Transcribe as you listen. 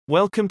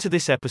Welcome to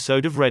this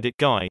episode of Reddit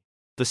Guy.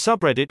 The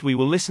subreddit we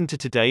will listen to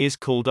today is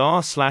called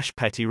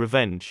r/petty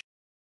revenge.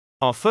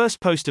 Our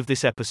first post of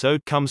this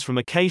episode comes from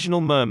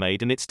Occasional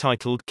Mermaid and it's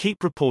titled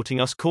 "Keep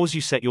reporting us cause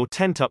you set your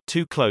tent up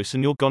too close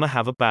and you're gonna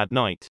have a bad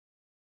night."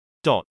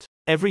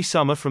 Every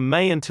summer from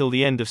May until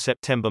the end of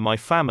September my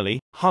family,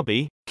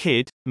 hubby,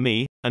 kid,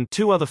 me, and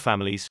two other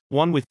families,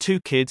 one with 2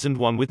 kids and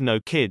one with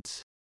no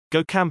kids,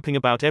 go camping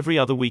about every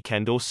other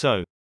weekend or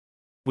so.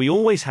 We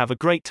always have a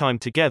great time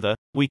together.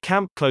 We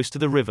camp close to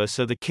the river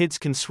so the kids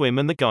can swim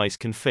and the guys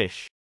can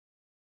fish.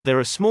 There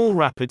are small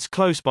rapids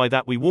close by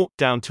that we walk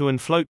down to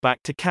and float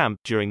back to camp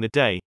during the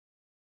day.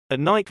 At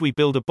night we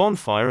build a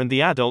bonfire and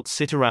the adults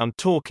sit around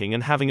talking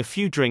and having a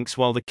few drinks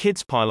while the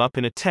kids pile up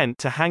in a tent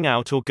to hang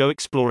out or go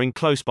exploring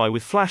close by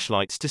with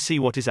flashlights to see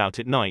what is out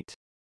at night.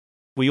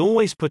 We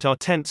always put our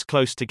tents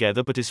close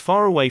together but as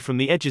far away from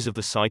the edges of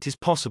the site as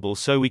possible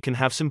so we can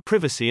have some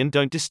privacy and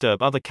don't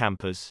disturb other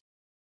campers.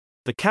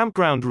 The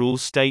campground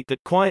rules state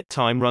that quiet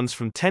time runs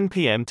from 10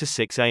 p.m. to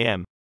 6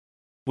 a.m.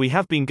 We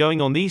have been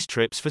going on these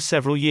trips for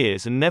several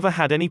years and never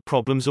had any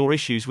problems or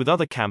issues with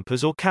other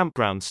campers or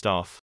campground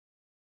staff.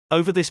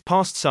 Over this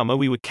past summer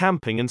we were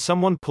camping and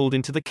someone pulled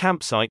into the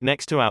campsite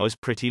next to ours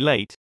pretty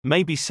late,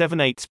 maybe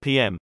 7-8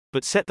 p.m.,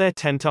 but set their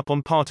tent up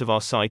on part of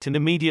our site and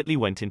immediately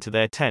went into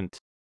their tent.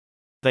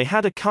 They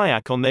had a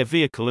kayak on their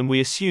vehicle and we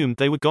assumed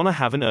they were gonna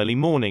have an early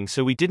morning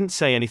so we didn't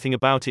say anything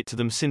about it to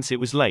them since it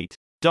was late,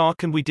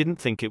 dark and we didn't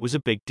think it was a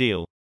big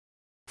deal.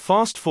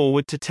 Fast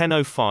forward to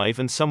 10:05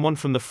 and someone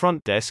from the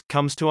front desk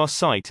comes to our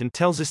site and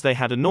tells us they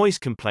had a noise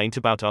complaint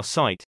about our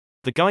site.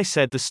 The guy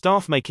said the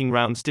staff making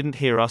rounds didn't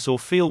hear us or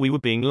feel we were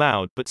being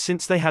loud, but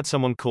since they had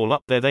someone call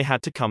up there they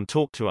had to come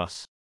talk to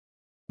us.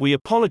 We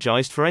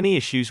apologized for any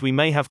issues we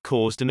may have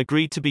caused and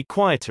agreed to be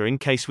quieter in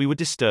case we were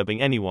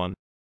disturbing anyone.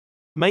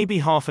 Maybe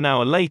half an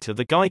hour later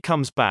the guy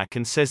comes back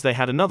and says they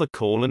had another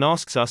call and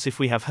asks us if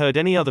we have heard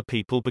any other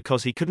people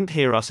because he couldn't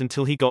hear us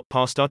until he got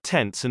past our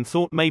tents and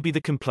thought maybe the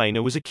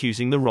complainer was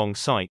accusing the wrong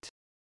site.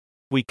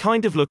 We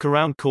kind of look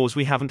around cause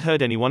we haven't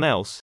heard anyone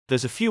else.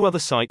 There's a few other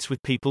sites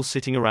with people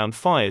sitting around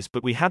fires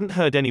but we hadn't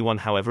heard anyone.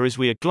 However, as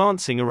we are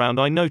glancing around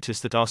I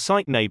notice that our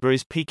site neighbor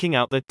is peeking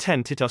out their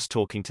tent at us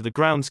talking to the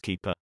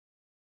groundskeeper.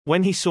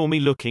 When he saw me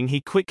looking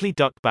he quickly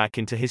ducked back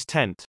into his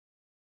tent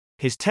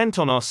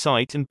on our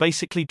site and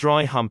basically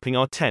dry humping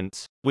our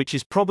tents, which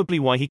is probably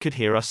why he could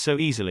hear us so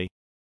easily.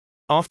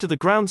 After the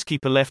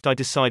groundskeeper left I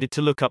decided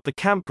to look up the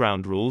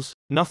campground rules,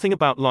 nothing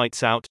about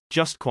lights out,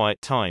 just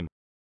quiet time.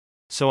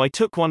 So I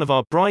took one of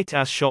our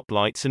bright-ass shop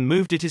lights and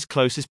moved it as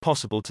close as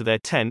possible to their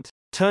tent,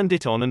 turned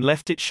it on and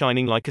left it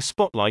shining like a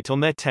spotlight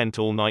on their tent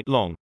all night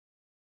long.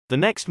 The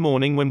next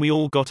morning when we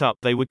all got up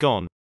they were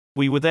gone.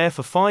 We were there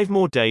for 5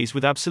 more days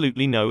with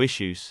absolutely no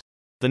issues.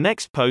 The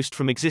next post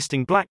from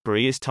Existing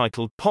Blackberry is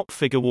titled Pop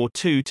Figure War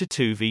 2 to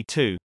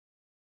 2v2.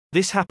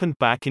 This happened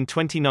back in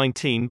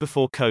 2019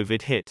 before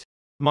COVID hit.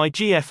 My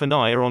GF and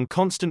I are on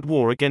constant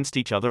war against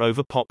each other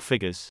over pop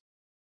figures.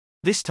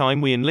 This time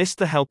we enlist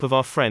the help of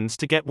our friends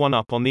to get one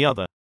up on the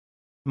other.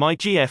 My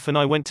GF and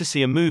I went to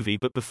see a movie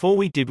but before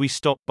we did we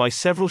stopped by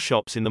several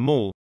shops in the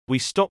mall. We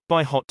stopped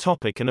by Hot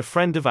Topic and a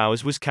friend of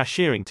ours was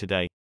cashiering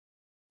today.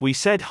 We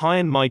said hi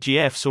and my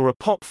GF saw a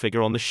pop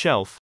figure on the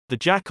shelf, the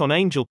Jack on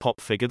Angel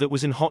pop figure that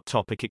was in Hot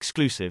Topic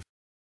exclusive.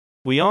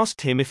 We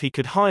asked him if he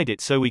could hide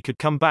it so we could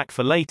come back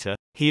for later.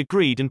 He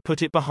agreed and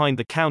put it behind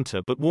the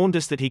counter but warned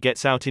us that he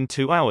gets out in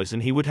 2 hours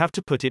and he would have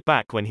to put it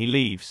back when he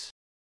leaves.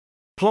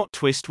 Plot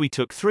twist, we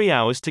took 3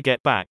 hours to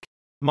get back.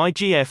 My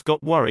GF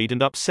got worried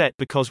and upset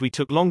because we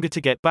took longer to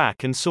get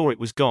back and saw it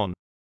was gone.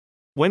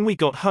 When we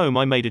got home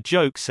I made a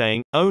joke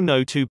saying, "Oh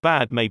no, too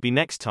bad, maybe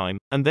next time,"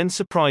 and then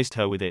surprised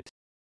her with it.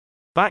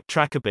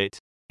 Backtrack a bit.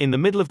 In the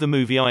middle of the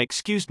movie I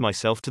excused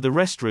myself to the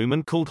restroom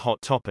and called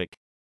Hot Topic.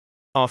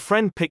 Our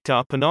friend picked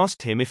up and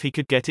asked him if he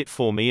could get it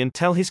for me and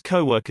tell his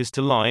co-workers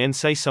to lie and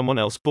say someone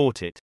else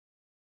bought it.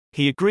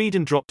 He agreed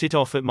and dropped it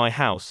off at my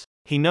house.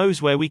 He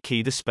knows where we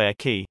key the spare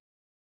key.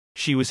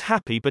 She was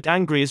happy but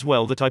angry as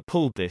well that I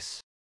pulled this.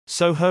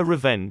 So her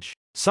revenge.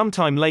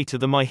 Sometime later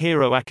the My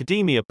Hero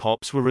Academia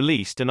pops were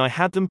released and I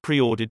had them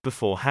pre-ordered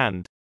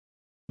beforehand.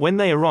 When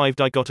they arrived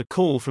I got a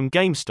call from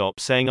GameStop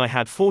saying I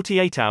had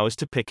 48 hours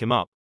to pick him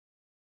up.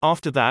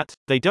 After that,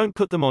 they don't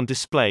put them on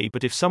display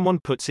but if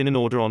someone puts in an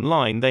order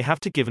online they have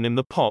to give him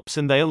the pops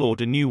and they'll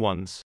order new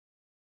ones.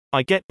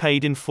 I get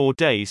paid in 4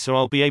 days so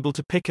I'll be able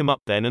to pick him up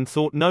then and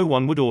thought no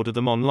one would order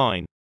them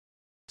online.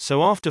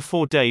 So after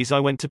 4 days I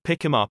went to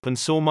pick him up and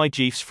saw my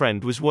GF's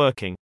friend was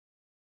working.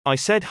 I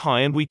said hi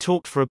and we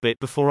talked for a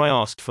bit before I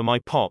asked for my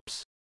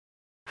pops.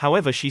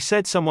 However, she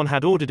said someone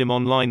had ordered him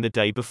online the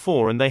day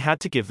before and they had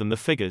to give them the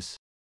figures.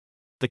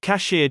 The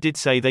cashier did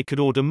say they could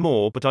order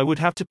more but I would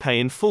have to pay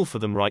in full for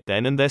them right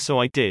then and there so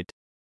I did.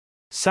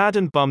 Sad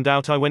and bummed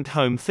out I went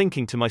home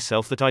thinking to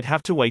myself that I'd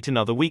have to wait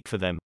another week for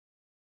them.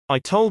 I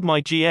told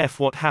my GF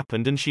what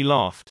happened and she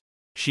laughed.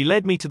 She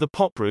led me to the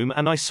pop room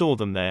and I saw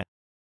them there.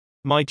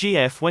 My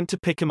GF went to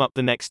pick them up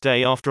the next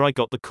day after I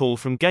got the call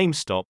from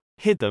GameStop,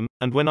 hid them,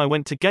 and when I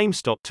went to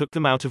GameStop took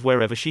them out of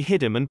wherever she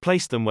hid them and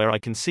placed them where I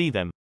can see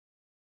them.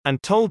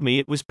 and told me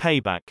it was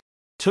payback.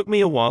 Took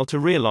me a while to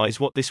realize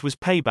what this was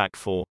payback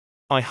for.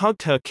 I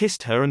hugged her,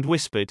 kissed her, and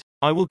whispered,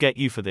 "I will get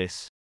you for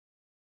this."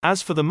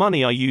 As for the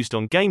money I used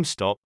on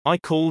GameStop, I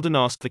called and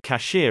asked the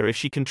cashier if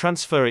she can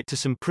transfer it to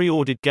some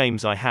pre-ordered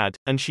games I had,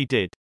 and she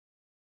did.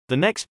 The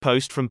next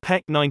post from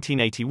Peck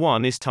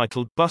 1981 is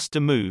titled Bust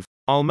a Move,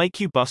 I'll Make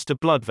You Bust a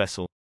Blood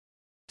Vessel.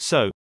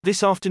 So,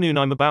 this afternoon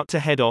I'm about to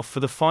head off for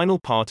the final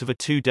part of a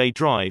 2-day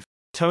drive,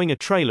 towing a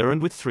trailer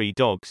and with 3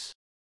 dogs.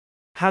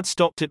 Had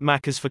stopped at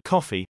Macca's for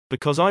coffee,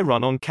 because I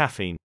run on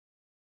caffeine.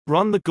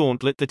 Run the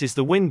gauntlet that is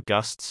the wind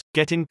gusts,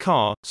 get in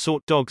car,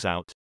 sort dogs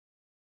out.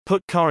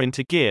 Put car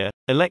into gear,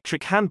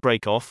 electric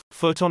handbrake off,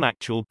 foot on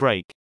actual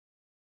brake.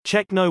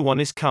 Check no one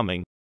is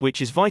coming,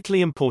 which is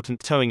vitally important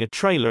towing a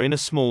trailer in a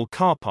small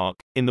car park,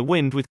 in the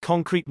wind with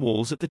concrete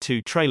walls at the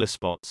 2 trailer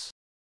spots.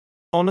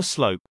 On a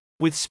slope,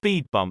 with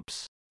speed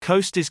bumps.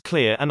 Coast is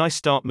clear and I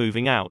start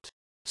moving out.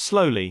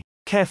 Slowly,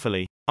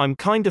 carefully. I'm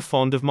kinda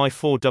fond of my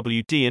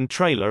 4WD and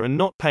trailer and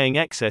not paying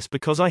excess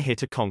because I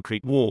hit a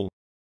concrete wall.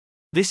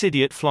 This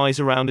idiot flies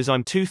around as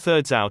I'm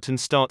 2/3 out and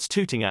starts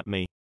tooting at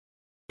me.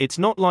 It's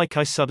not like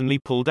I suddenly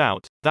pulled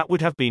out, that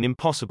would have been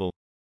impossible.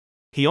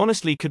 He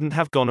honestly couldn't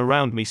have gone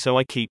around me, so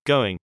I keep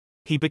going.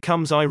 He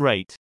becomes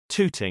irate,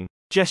 tooting,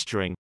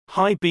 gesturing,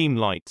 high beam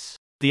lights,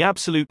 the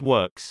absolute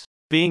works,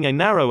 being a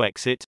narrow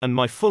exit, and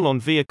my full-on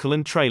vehicle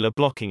and trailer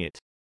blocking it.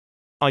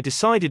 I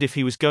decided if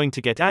he was going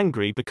to get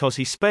angry because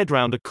he sped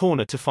round a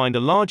corner to find a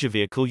larger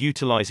vehicle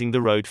utilizing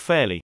the road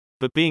fairly,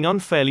 but being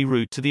unfairly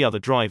rude to the other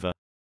driver.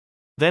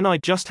 Then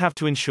I'd just have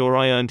to ensure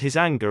I earned his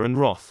anger and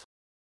wrath.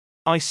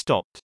 I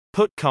stopped.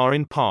 Put car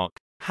in park,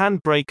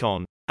 handbrake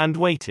on, and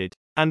waited,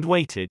 and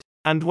waited,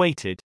 and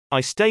waited.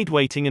 I stayed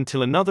waiting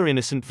until another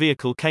innocent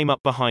vehicle came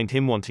up behind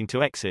him wanting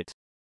to exit.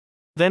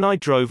 Then I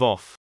drove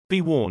off.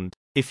 Be warned,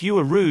 if you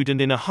are rude and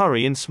in a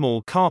hurry in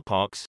small car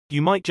parks,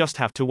 you might just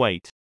have to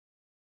wait.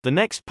 The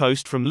next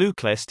post from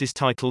Luclest is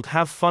titled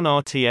Have Fun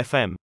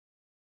RTFM.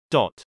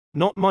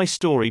 Not my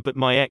story but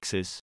my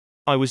ex's.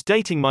 I was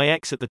dating my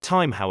ex at the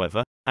time,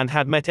 however, and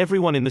had met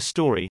everyone in the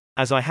story,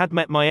 as I had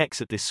met my ex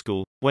at this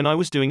school, when I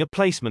was doing a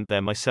placement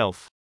there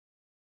myself.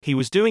 He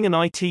was doing an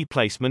IT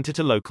placement at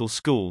a local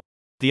school.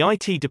 The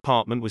IT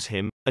department was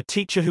him, a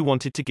teacher who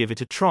wanted to give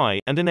it a try,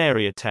 and an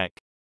area tech.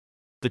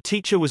 The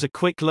teacher was a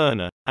quick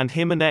learner, and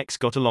him and ex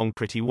got along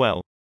pretty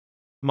well.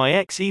 My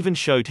ex even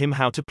showed him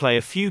how to play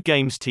a few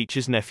games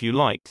teacher's nephew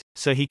liked,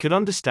 so he could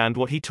understand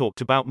what he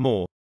talked about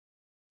more.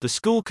 The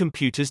school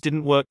computers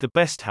didn't work the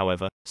best,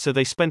 however, so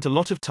they spent a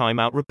lot of time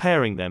out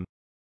repairing them.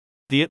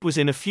 The IT was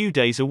in a few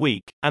days a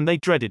week, and they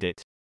dreaded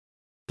it.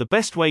 The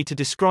best way to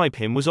describe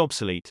him was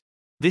obsolete.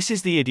 This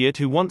is the idiot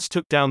who once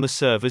took down the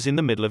servers in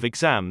the middle of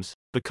exams,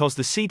 because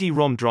the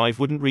CD-ROM drive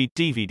wouldn't read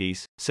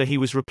DVDs, so he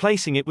was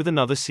replacing it with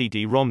another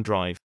CD-ROM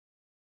drive.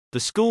 The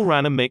school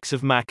ran a mix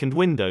of Mac and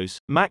Windows,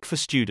 Mac for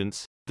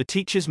students, the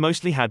teachers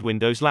mostly had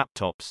Windows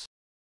laptops.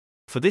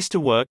 For this to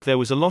work there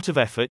was a lot of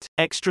effort,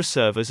 extra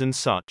servers and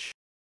such.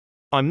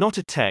 I'm not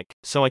a tech,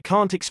 so I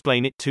can't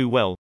explain it too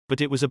well,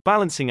 but it was a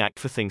balancing act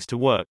for things to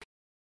work.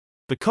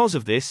 Because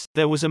of this,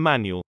 there was a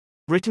manual,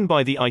 written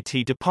by the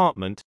IT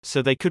department,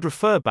 so they could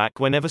refer back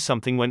whenever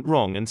something went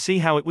wrong and see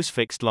how it was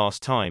fixed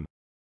last time.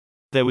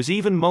 There was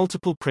even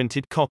multiple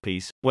printed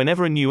copies.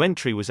 Whenever a new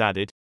entry was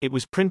added, it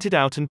was printed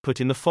out and put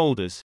in the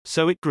folders,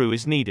 so it grew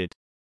as needed.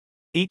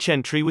 Each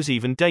entry was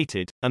even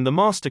dated, and the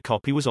master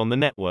copy was on the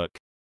network.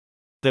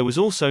 There was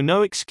also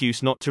no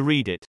excuse not to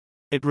read it.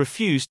 It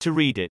refused to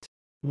read it.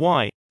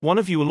 Why? One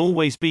of you will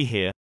always be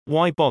here,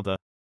 why bother?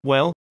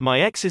 Well,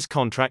 my ex's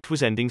contract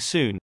was ending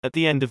soon, at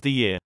the end of the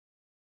year.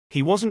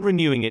 He wasn't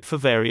renewing it for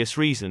various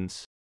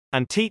reasons.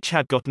 And Teach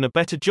had gotten a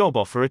better job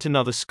offer at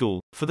another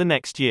school, for the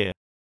next year.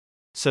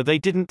 So they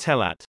didn't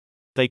tell at.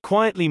 They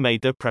quietly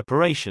made their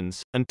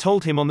preparations, and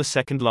told him on the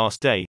second last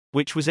day,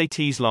 which was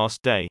AT's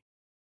last day.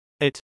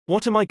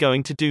 What am I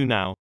going to do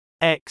now?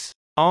 X.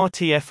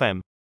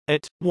 RTFM.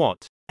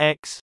 What?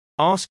 X.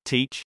 Asked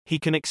Teach, he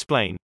can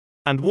explain.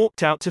 And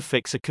walked out to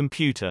fix a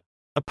computer.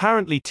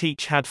 Apparently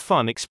Teach had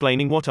fun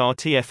explaining what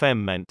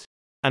RTFM meant.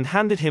 And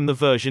handed him the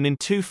version in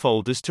 2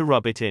 folders to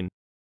rub it in.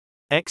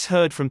 X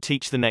heard from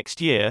Teach the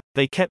next year,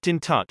 they kept in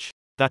touch,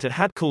 that it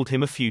had called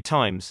him a few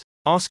times,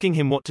 asking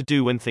him what to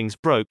do when things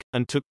broke,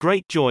 and took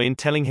great joy in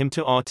telling him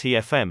to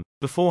RTFM,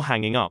 before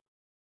hanging up.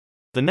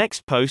 The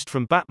next post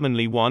from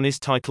Batmanly1 is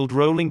titled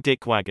Rolling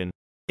Dick Wagon.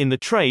 In the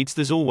trades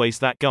there's always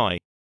that guy.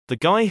 The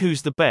guy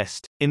who's the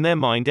best, in their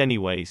mind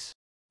anyways.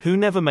 Who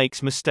never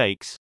makes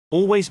mistakes,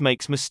 always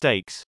makes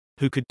mistakes,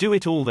 who could do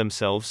it all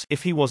themselves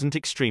if he wasn't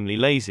extremely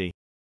lazy.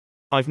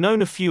 I've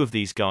known a few of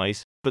these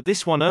guys, but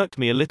this one irked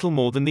me a little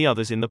more than the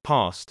others in the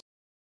past.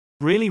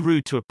 Really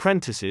rude to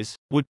apprentices,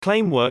 would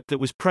claim work that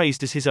was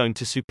praised as his own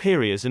to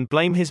superiors and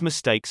blame his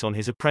mistakes on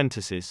his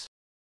apprentices.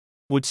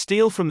 Would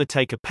steal from the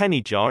take a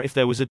penny jar if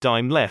there was a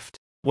dime left.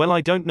 Well,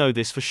 I don't know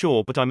this for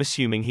sure, but I'm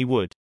assuming he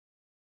would.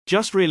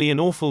 Just really an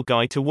awful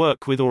guy to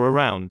work with or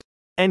around.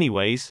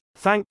 Anyways,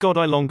 thank God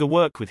I longer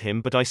work with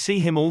him, but I see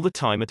him all the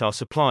time at our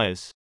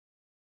suppliers.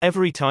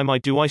 Every time I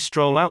do, I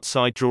stroll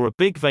outside, draw a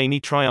big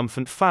veiny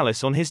triumphant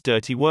phallus on his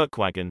dirty work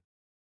wagon.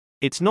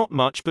 It's not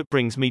much but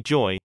brings me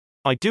joy.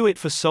 I do it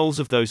for souls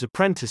of those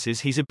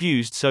apprentices he's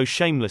abused so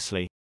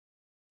shamelessly.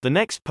 The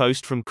next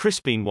post from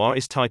Crispinoir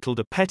is titled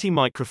A Petty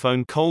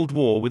Microphone Cold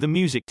War with a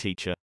Music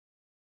Teacher.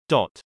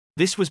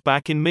 This was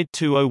back in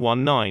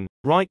mid-2019,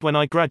 right when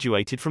I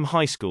graduated from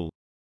high school.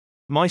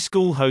 My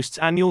school hosts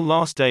annual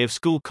last day of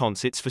school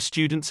concerts for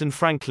students, and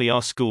frankly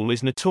our school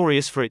is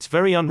notorious for its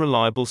very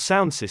unreliable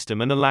sound system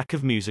and a lack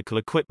of musical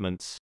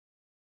equipments.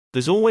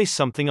 There's always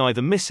something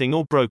either missing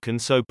or broken,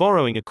 so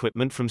borrowing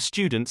equipment from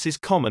students is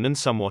common and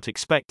somewhat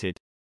expected.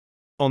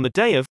 On the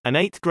day of, an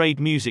 8th grade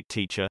music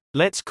teacher,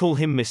 let's call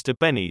him Mr.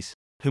 Bennies,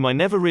 whom I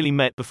never really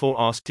met before,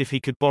 asked if he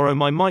could borrow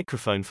my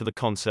microphone for the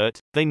concert.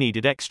 They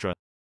needed extra.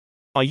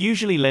 I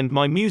usually lend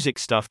my music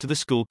stuff to the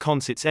school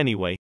concerts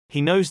anyway.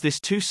 He knows this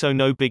too, so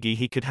no biggie,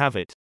 he could have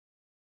it.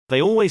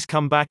 They always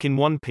come back in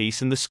one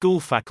piece and the school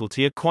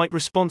faculty are quite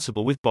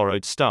responsible with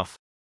borrowed stuff.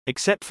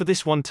 Except for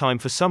this one time,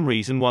 for some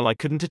reason while I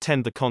couldn't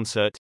attend the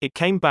concert, it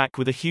came back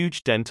with a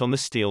huge dent on the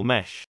steel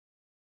mesh.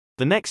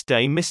 The next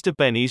day Mr.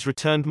 Bennies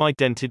returned my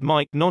dented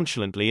mic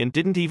nonchalantly and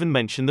didn't even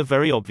mention the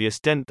very obvious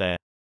dent there.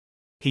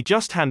 He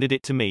just handed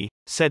it to me,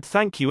 said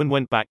thank you and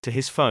went back to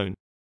his phone.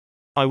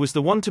 I was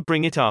the one to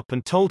bring it up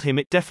and told him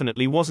it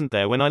definitely wasn't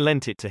there when I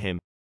lent it to him.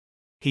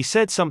 He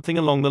said something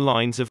along the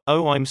lines of,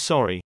 "Oh, I'm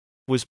sorry."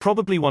 Was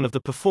probably one of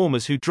the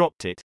performers who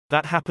dropped it.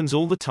 That happens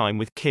all the time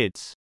with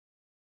kids.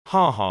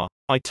 Haha.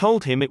 I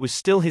told him it was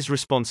still his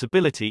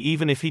responsibility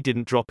even if he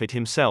didn't drop it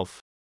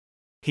himself.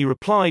 He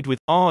replied with,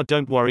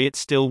 "Don't worry, it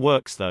still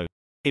works though.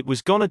 It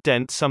was gonna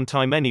dent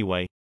sometime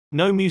anyway.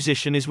 No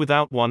musician is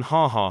without one,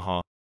 ha ha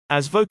ha."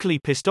 As vocally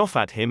pissed off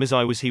at him as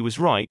I was, he was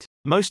right.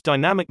 Most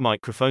dynamic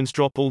microphones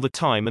drop all the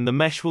time and the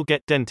mesh will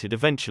get dented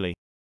eventually.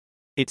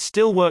 It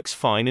still works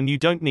fine and you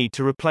don't need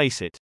to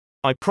replace it.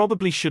 I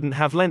probably shouldn't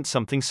have lent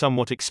something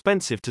somewhat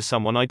expensive to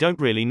someone I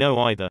don't really know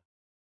either.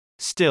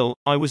 Still,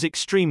 I was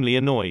extremely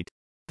annoyed.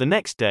 The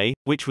next day,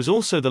 which was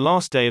also the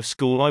last day of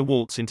school, I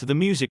waltz into the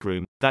music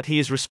room that he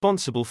is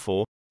responsible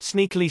for,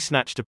 sneakily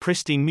snatched a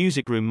pristine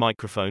music room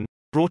microphone,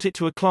 brought it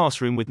to a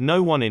classroom with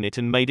no one in it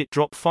and made it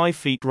drop 5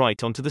 feet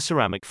right onto the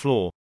ceramic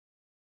floor.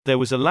 There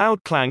was a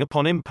loud clang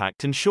upon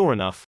impact and sure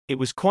enough, it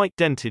was quite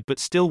dented but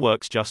still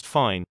works just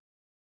fine.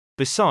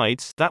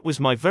 Besides, that was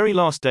my very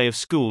last day of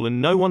school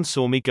and no one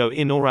saw me go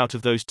in or out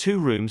of those 2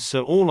 rooms,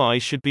 so all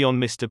eyes should be on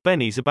Mr.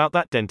 Bennies about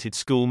that dented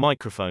school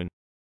microphone.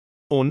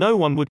 Or no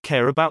one would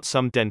care about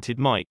some dented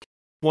mic.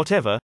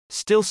 Whatever,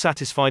 still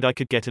satisfied I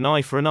could get an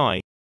eye for an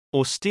eye.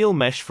 Or steel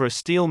mesh for a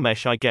steel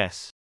mesh, I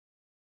guess.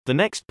 The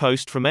next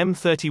post from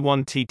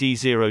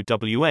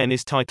M31TD0WN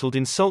is titled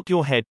Insult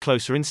Your Head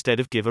Closer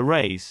Instead of Give a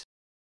Raise.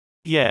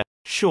 Yeah,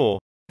 sure.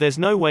 There's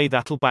no way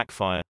that'll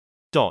backfire.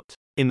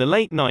 In the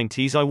late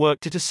 90s I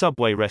worked at a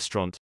Subway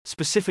restaurant,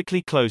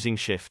 specifically closing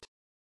shift.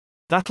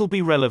 That'll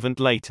be relevant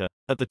later.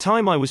 At the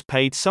time I was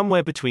paid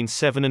somewhere between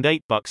 $7 and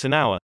 $8 an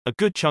hour, a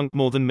good chunk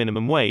more than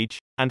minimum wage,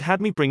 and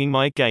had me bringing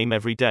my game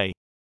every day.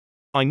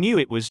 I knew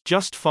it was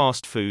just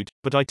fast food,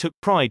 but I took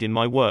pride in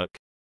my work.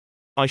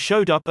 I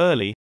showed up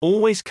early,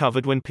 always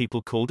covered when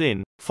people called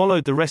in,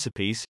 followed the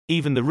recipes,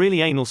 even the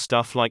really anal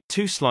stuff like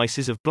 2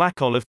 slices of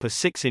black olive per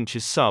 6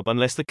 inches sub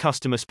unless the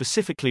customer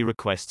specifically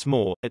requests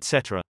more,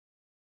 etc.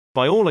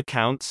 By all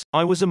accounts,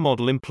 I was a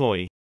model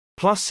employee.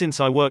 Plus, since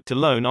I worked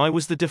alone, I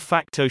was the de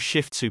facto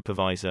shift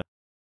supervisor.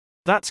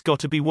 That's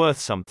gotta be worth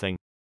something.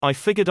 I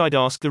figured I'd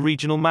ask the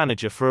regional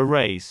manager for a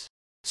raise.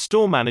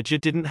 Store manager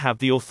didn't have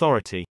the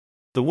authority.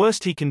 The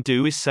worst he can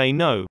do is say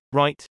no,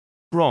 right?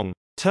 Wrong.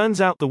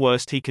 Turns out the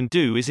worst he can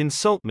do is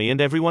insult me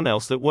and everyone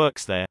else that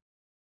works there.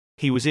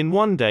 He was in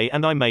one day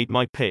and I made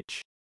my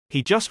pitch.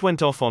 He just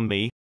went off on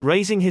me,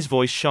 raising his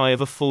voice shy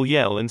of a full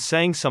yell and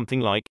saying something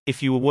like,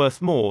 "If you were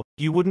worth more,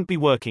 you wouldn't be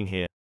working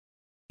here.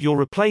 You're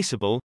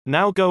replaceable,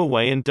 now go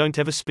away and don't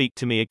ever speak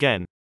to me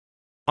again.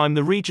 I'm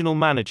the regional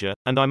manager,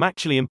 and I'm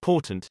actually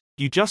important,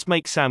 you just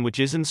make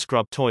sandwiches and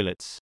scrub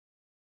toilets."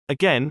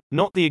 Again,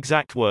 not the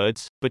exact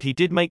words, but he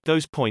did make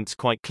those points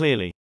quite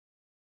clearly.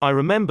 I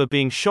remember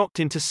being shocked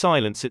into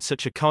silence at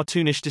such a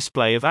cartoonish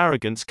display of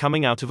arrogance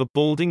coming out of a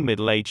balding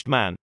middle-aged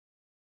man.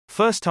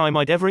 First time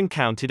I'd ever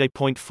encountered a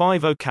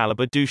 .50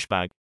 caliber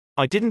douchebag.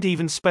 I didn't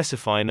even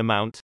specify an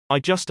amount, I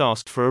just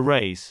asked for a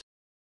raise.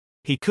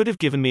 He could have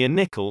given me a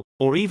nickel,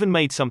 or even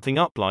made something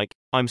up like,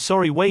 "I'm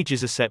sorry,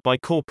 wages are set by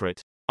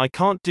corporate. I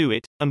can't do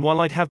it," and while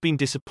I'd have been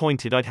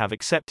disappointed I'd have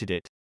accepted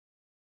it.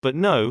 But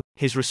no,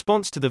 his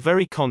response to the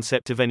very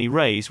concept of any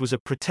raise was a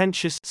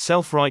pretentious,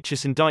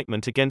 self-righteous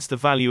indictment against the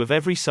value of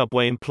every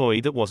Subway employee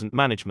that wasn't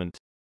management.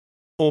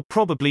 Or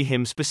probably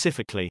him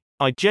specifically.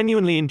 I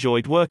genuinely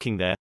enjoyed working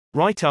there,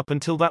 right up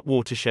until that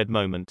watershed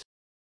moment.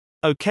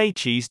 Okay,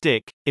 cheese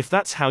dick, if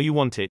that's how you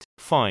want it,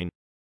 fine.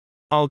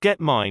 I'll get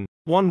mine,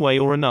 one way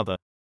or another.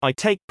 I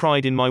take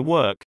pride in my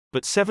work,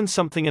 but 7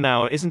 something an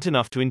hour isn't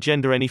enough to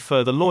engender any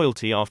further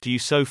loyalty after you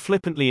so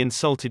flippantly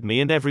insulted me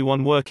and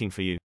everyone working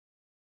for you.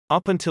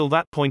 Up until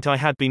that point I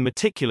had been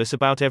meticulous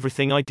about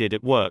everything I did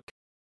at work.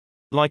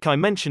 Like I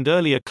mentioned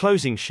earlier,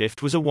 closing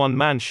shift was a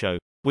one-man show,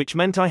 which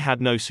meant I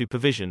had no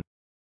supervision.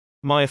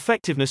 My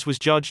effectiveness was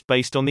judged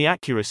based on the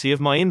accuracy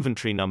of my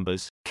inventory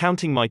numbers,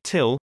 counting my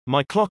till,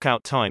 my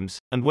clock-out times,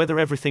 and whether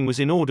everything was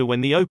in order when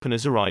the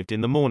openers arrived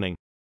in the morning.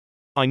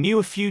 I knew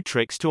a few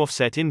tricks to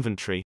offset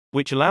inventory,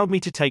 which allowed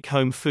me to take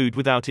home food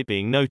without it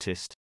being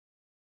noticed.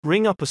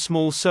 Ring up a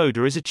small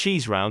soda as a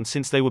cheese round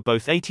since they were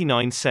both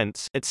 89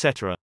 cents,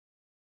 etc.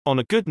 On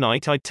a good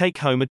night I'd take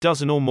home a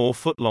dozen or more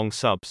foot-long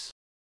subs.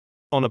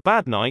 On a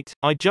bad night,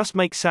 I'd just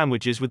make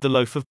sandwiches with the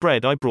loaf of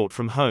bread I brought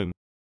from home.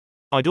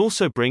 I'd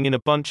also bring in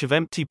a bunch of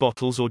empty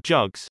bottles or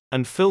jugs,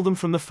 and fill them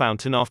from the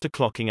fountain after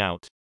clocking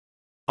out.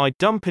 I'd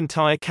dump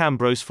entire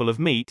Cambros full of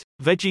meat,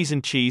 veggies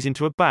and cheese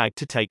into a bag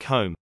to take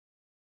home.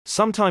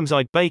 Sometimes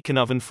I'd bake an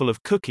oven full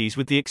of cookies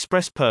with the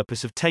express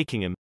purpose of taking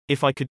them,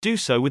 if I could do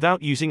so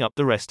without using up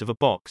the rest of a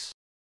box.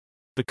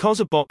 Because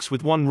a box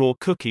with one raw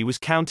cookie was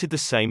counted the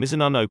same as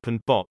an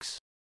unopened box.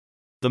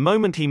 The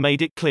moment he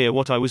made it clear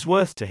what I was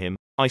worth to him,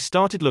 I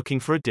started looking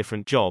for a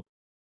different job.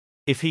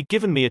 If he'd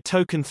given me a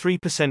token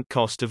 3%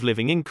 cost of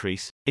living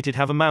increase, it'd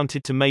have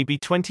amounted to maybe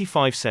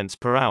 25 cents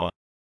per hour.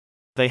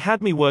 They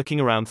had me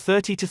working around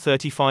 30 to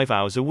 35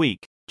 hours a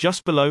week,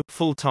 just below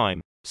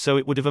full-time, so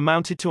it would have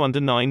amounted to under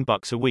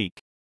 $9 a week.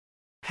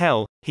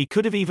 Hell, he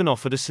could have even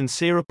offered a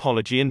sincere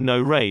apology and no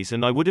raise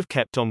and I would have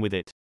kept on with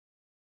it.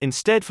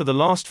 Instead, for the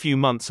last few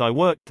months I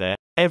worked there,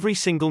 every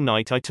single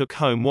night I took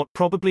home what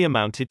probably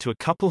amounted to a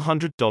couple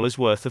 $100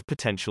 worth of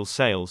potential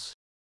sales.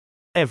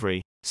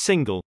 Every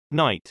single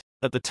night.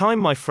 At the time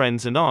my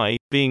friends and I,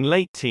 being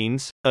late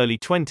teens, early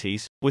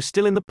 20s, were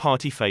still in the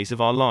party phase of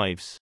our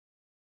lives.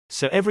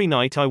 So every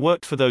night I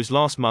worked for those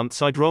last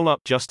months I'd roll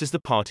up just as the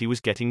party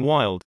was getting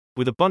wild,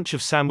 with a bunch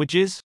of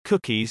sandwiches,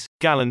 cookies,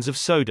 gallons of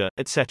soda,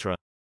 etc.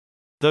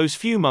 Those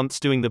few months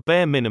doing the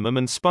bare minimum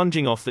and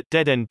sponging off that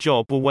dead-end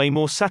job were way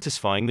more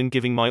satisfying than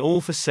giving my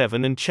all for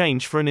 $7 and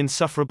change for an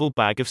insufferable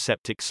bag of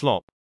septic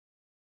slop.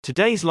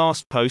 Today's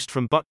last post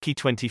from Bucky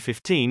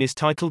 2015 is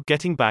titled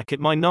Getting Back at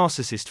My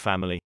Narcissist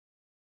Family.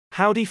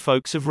 Howdy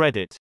folks of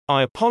Reddit.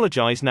 I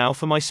apologize now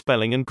for my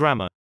spelling and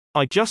grammar.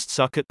 I just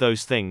suck at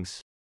those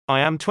things. I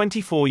am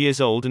 24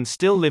 years old and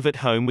still live at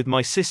home with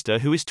my sister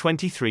who is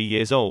 23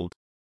 years old.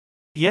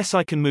 Yes,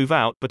 I can move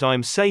out, but I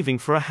am saving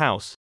for a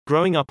house.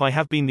 Growing up I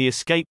have been the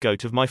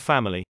scapegoat of my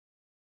family.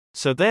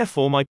 So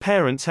therefore my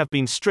parents have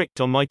been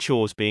strict on my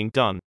chores being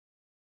done.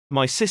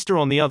 My sister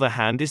on the other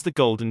hand is the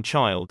golden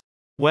child.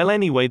 Well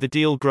anyway, the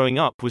deal growing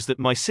up was that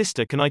my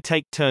sister and I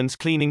take turns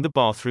cleaning the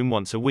bathroom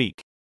once a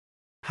week.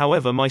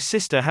 However, my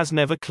sister has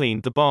never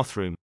cleaned the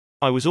bathroom.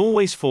 I was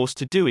always forced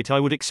to do it. I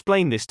would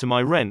explain this to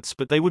my rents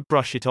but they would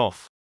brush it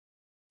off.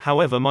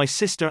 However, my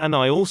sister and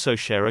I also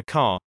share a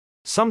car.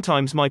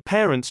 Sometimes my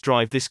parents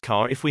drive this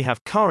car if we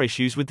have car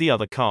issues with the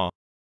other car.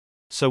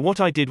 So what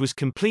I did was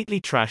completely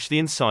trash the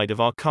inside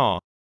of our car.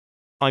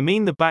 I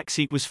mean, the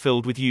backseat was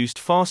filled with used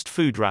fast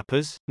food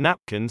wrappers,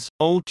 napkins,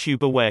 old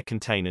Tupperware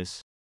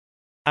containers.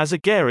 As a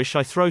garish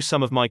I throw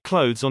some of my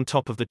clothes on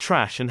top of the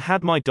trash and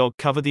had my dog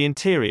cover the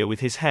interior with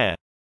his hair.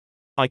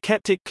 I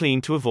kept it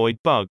clean to avoid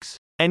bugs.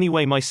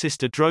 Anyway, my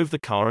sister drove the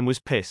car and was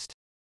pissed.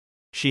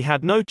 She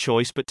had no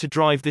choice but to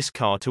drive this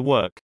car to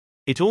work.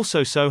 It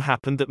also so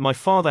happened that my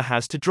father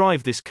has to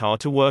drive this car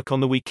to work on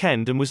the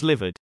weekend and was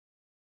livid.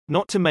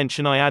 Not to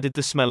mention I added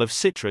the smell of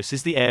citrus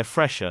is the air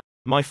fresher.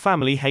 My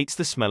family hates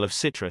the smell of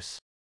citrus.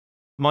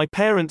 My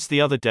parents the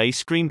other day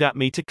screamed at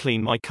me to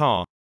clean my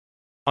car.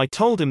 I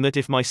told him that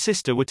if my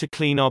sister were to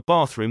clean our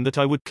bathroom that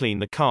I would clean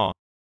the car.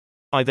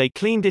 They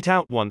cleaned it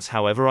out once,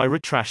 however I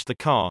retrashed the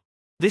car.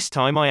 This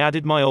time I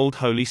added my old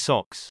holy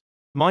socks.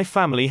 My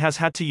family has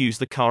had to use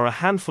the car a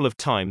handful of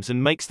times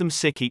and makes them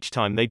sick each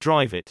time they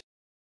drive it.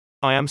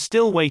 I am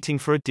still waiting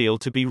for a deal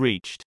to be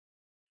reached.